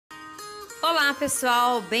Olá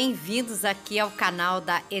pessoal, bem-vindos aqui ao canal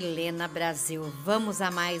da Helena Brasil. Vamos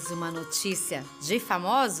a mais uma notícia de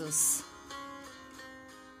famosos?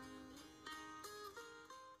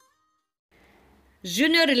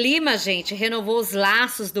 Júnior Lima, gente, renovou os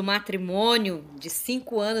laços do matrimônio de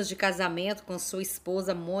 5 anos de casamento com sua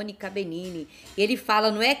esposa Mônica Benini. Ele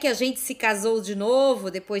fala, não é que a gente se casou de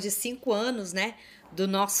novo depois de 5 anos, né? Do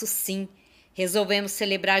nosso sim. Resolvemos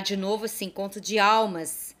celebrar de novo esse encontro de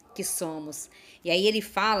almas que somos. E aí ele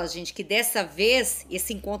fala, gente, que dessa vez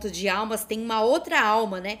esse encontro de almas tem uma outra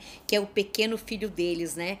alma, né? Que é o pequeno filho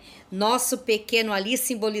deles, né? Nosso pequeno ali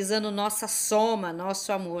simbolizando nossa soma,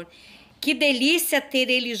 nosso amor. Que delícia ter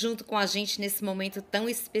ele junto com a gente nesse momento tão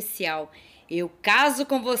especial. Eu caso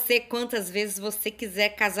com você quantas vezes você quiser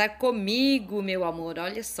casar comigo, meu amor.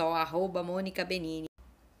 Olha só, @Mônica Benini.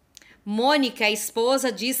 Mônica, a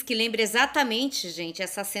esposa, diz que lembra exatamente, gente,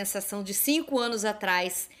 essa sensação de 5 anos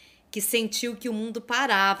atrás, que sentiu que o mundo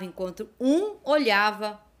parava enquanto um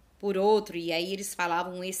olhava por outro, e aí eles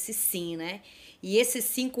falavam esse sim, né? E esses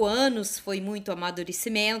 5 anos foi muito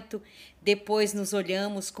amadurecimento, depois nos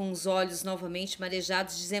olhamos com os olhos novamente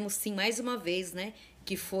marejados, dizemos sim mais uma vez, né?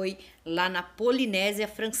 Que foi lá na Polinésia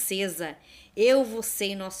Francesa, eu, você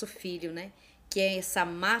e nosso filho, né? Que é essa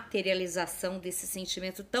materialização desse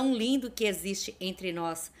sentimento tão lindo que existe entre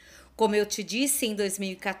nós. Como eu te disse, em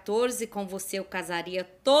 2014, com você eu casaria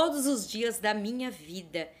todos os dias da minha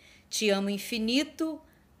vida. Te amo infinito,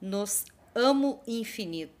 nos amo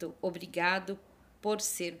infinito. Obrigado por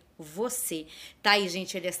ser você. Tá aí,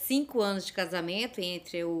 gente, ele é 5 anos de casamento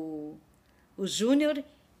entre o Júnior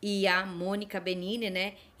e a Mônica Benini,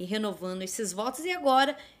 né? E renovando esses votos. E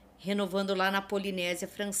agora renovando lá na Polinésia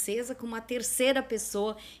Francesa com uma terceira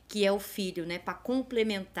pessoa, que é o filho, né? Para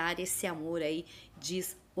complementar esse amor aí,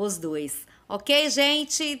 diz os dois. Ok,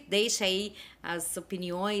 gente? Deixa aí as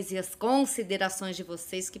opiniões e as considerações de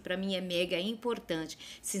vocês, que para mim é mega importante.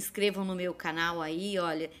 Se inscrevam no meu canal aí,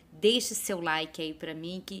 olha, deixe seu like aí para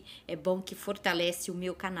mim, que é bom, que fortalece o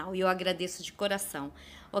meu canal. E eu agradeço de coração.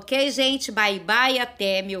 Ok, gente? Bye, bye.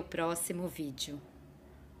 Até meu próximo vídeo.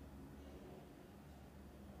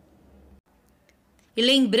 E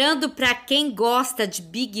lembrando, para quem gosta de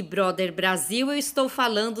Big Brother Brasil, eu estou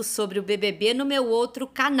falando sobre o BBB no meu outro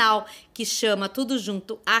canal, que chama tudo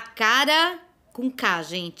junto A Cara, com K,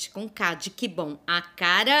 gente, com K, de que bom, A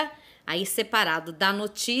Cara, aí separado, da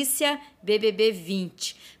notícia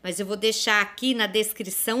BBB20. Mas eu vou deixar aqui na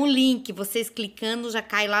descrição o link, vocês clicando já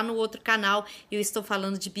cai lá no outro canal, eu estou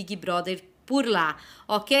falando de Big Brother por lá.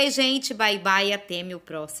 Ok, gente? Bye, bye, até meu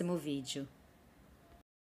próximo vídeo.